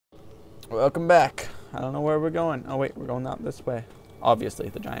Welcome back. I don't know where we're going. Oh wait, we're going out this way. Obviously,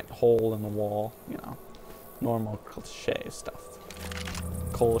 the giant hole in the wall. You know, normal cliche stuff.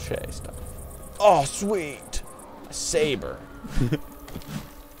 Cliche stuff. Oh, sweet! A saber.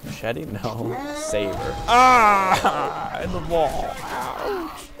 Machete? No. Saber. Ah! In the wall.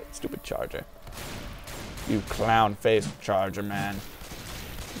 Ouch. Stupid charger. You clown-faced charger, man.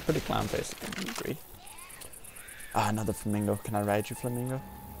 Pretty clown-faced, I agree. Ah, another flamingo. Can I ride you, flamingo?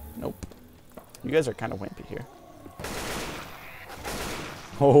 Nope. You guys are kind of wimpy here.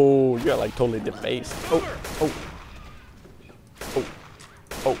 Oh, you got like totally defaced. Oh, oh. Oh,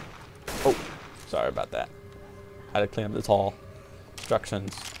 oh, oh. Sorry about that. Had to clean up this hall.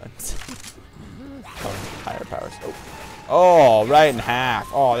 Instructions. Oh, higher powers. Oh. Oh, right in half.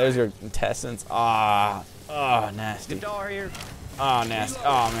 Oh, there's your intestines. Ah. Oh, nasty. Oh, nasty.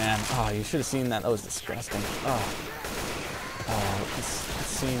 Oh, man. Oh, you should have seen that. That was disgusting. Oh. Oh, this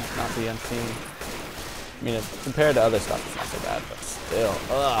scene, not the unseen. I mean, compared to other stuff, it's not so bad, but still.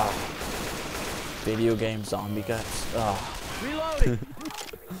 Ugh. Video game zombie guts. Ugh. Reloading.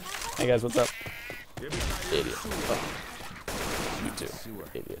 Hey guys, what's up? Idiot. Oh. You too.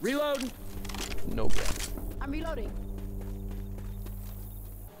 Idiot. Reloading. No brain. I'm reloading.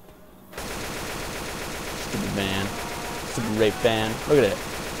 Stupid van. Stupid rape van. Look at it.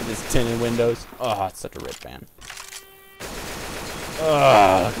 With its tinted windows. Oh, it's such a rape van.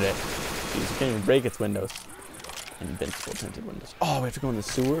 Oh, look at it. Jeez, you can't even break its windows. Invincible tinted windows. Oh, we have to go in the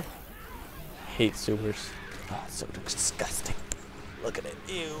sewer? I hate sewers. Oh, it's so disgusting. Look at it.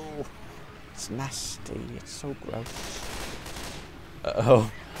 Ew. It's nasty. It's so gross.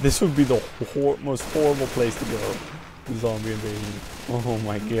 Uh-oh. This would be the most horrible place to go. Zombie invasion. Oh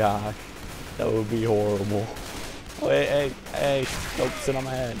my gosh. That would be horrible. Oh, hey. Don't sit on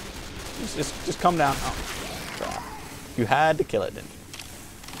my head. Just come down. Oh, crap. You had to kill it, didn't you?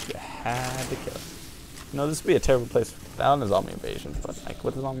 You had to kill it. You know, this would be a terrible place without a zombie invasion, but like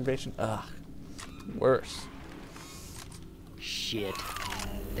with a zombie invasion, ugh. Worse. Shit.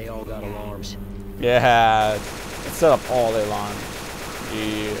 They all got alarms. Yeah. Let's set up all their alarms.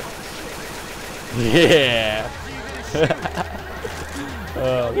 Yeah. Yeah.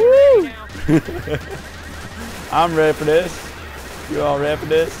 Woo! I'm ready for this. You all ready for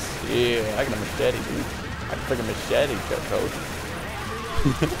this? Yeah. I got a machete, dude. I can freaking machete, coach.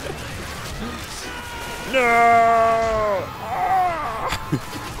 No!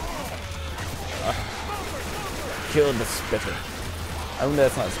 Killed the spitter. I wonder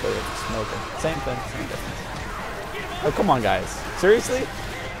that's not a spitter, it's a smoker. Same thing, same difference. Oh, come on, guys. Seriously?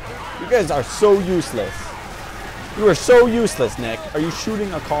 You guys are so useless. You are so useless, Nick. Are you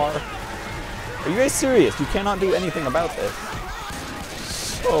shooting a car? Are you guys serious? You cannot do anything about this.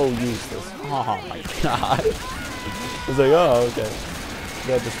 So useless. Oh my god. I was like, oh, okay.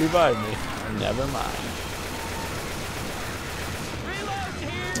 That just revived me. Never mind.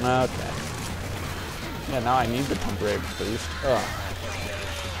 Okay. Yeah, now I need the temporary boost. Ugh.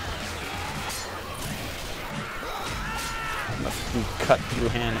 Must be cut through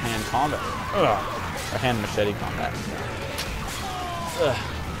hand-to-hand combat. Ugh. Or hand machete combat. Ugh.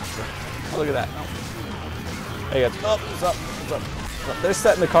 Oh, look at that. Oh. Hey guys. Oh, what's up? What's up? What's up? They're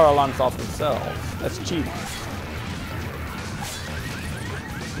setting the car alarms off themselves. That's cheating.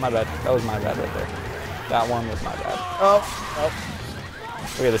 My bad. That was my bad right there. That one was my bad. Oh.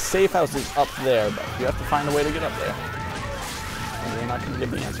 Okay, the safe house is up there, but you have to find a way to get up there. And you're not going to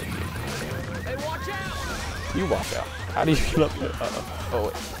give the answer. Hey, watch out! You watch out. How do you get up there? Uh-oh. Oh,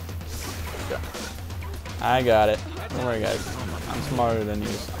 wait. Yeah. I got it. Don't worry, guys. I'm smarter than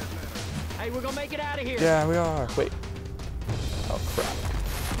you. Hey, we're going to make it out of here. Yeah, we are. Wait. Oh, crap.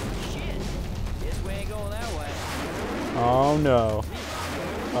 Shit. This way ain't going that way. Oh, no.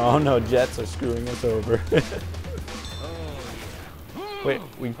 Oh, no. Jets are screwing us over. Wait,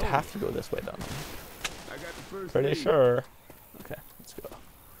 we have to go this way, don't we? Pretty sure. Okay, let's go.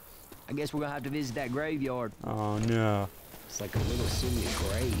 I guess we're going to have to visit that graveyard. Oh, no. It's like a little city of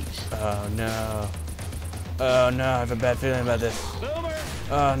graves. Oh, no. Oh, no, I have a bad feeling about this.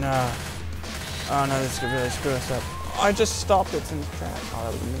 Oh, no. Oh, no, this could really screw us up. Oh, I just stopped it in track. Oh,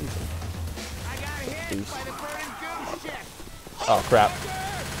 that was amazing. Oh, crap.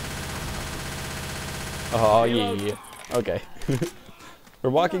 Oh, yeah. Okay. We're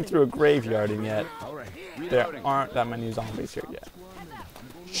walking through a graveyard, and yet there aren't that many zombies here yet.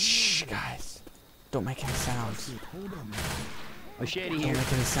 Shh, guys. Don't make any sounds. Machete Don't here.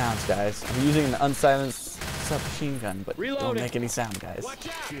 make any sounds, guys. I'm using an unsilenced submachine gun, but don't make any sound, guys.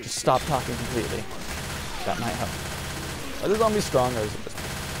 Just stop talking completely. That might help. Are the zombies strong, or is it just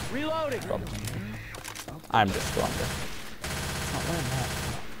Reloading. I'm just stronger. It's not what I meant.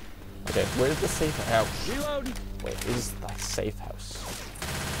 Okay, where's the safe house? Reloading. Where is the safe house?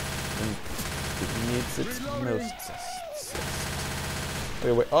 It needs its most.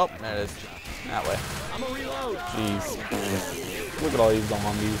 Wait. Oh, there it is. That way. I'm a reload. Jeez. Look at all these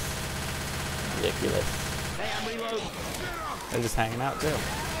zombies. Ridiculous. Hey, I'm reloading. They're just hanging out too.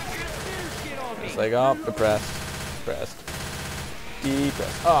 Get on me. It's like, oh, depressed. Depressed.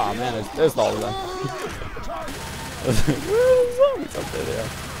 Oh man, there's all of them. I was like, where are the zombies? Oh, there they are.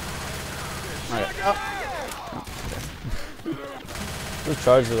 Alright. Oh. Those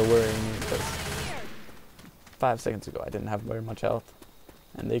charges are worrying me because 5 seconds ago I didn't have very much health.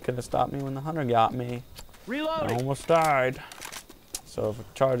 And they could have stopped me when the hunter got me. I Reloading. almost died. So if a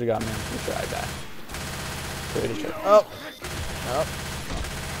charger got me, I'm pretty sure I die. Pretty sure. Oh!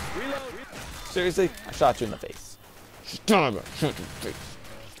 Reload. Seriously? I shot you in the face. Shot you in the face.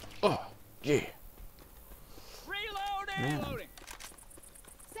 Oh, yeah. Reloading. Man. Reloading.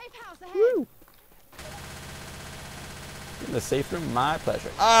 Safe house ahead. Woo! In the safe room, my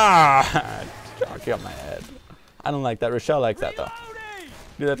pleasure. Ah! Jockey on my head. I don't like that. Rochelle likes that though. Reloading.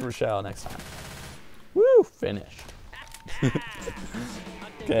 Do that to Rochelle next time. Woo! Finished.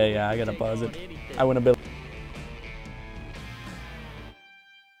 Okay, yeah, I gotta pause it. I wouldn't have been.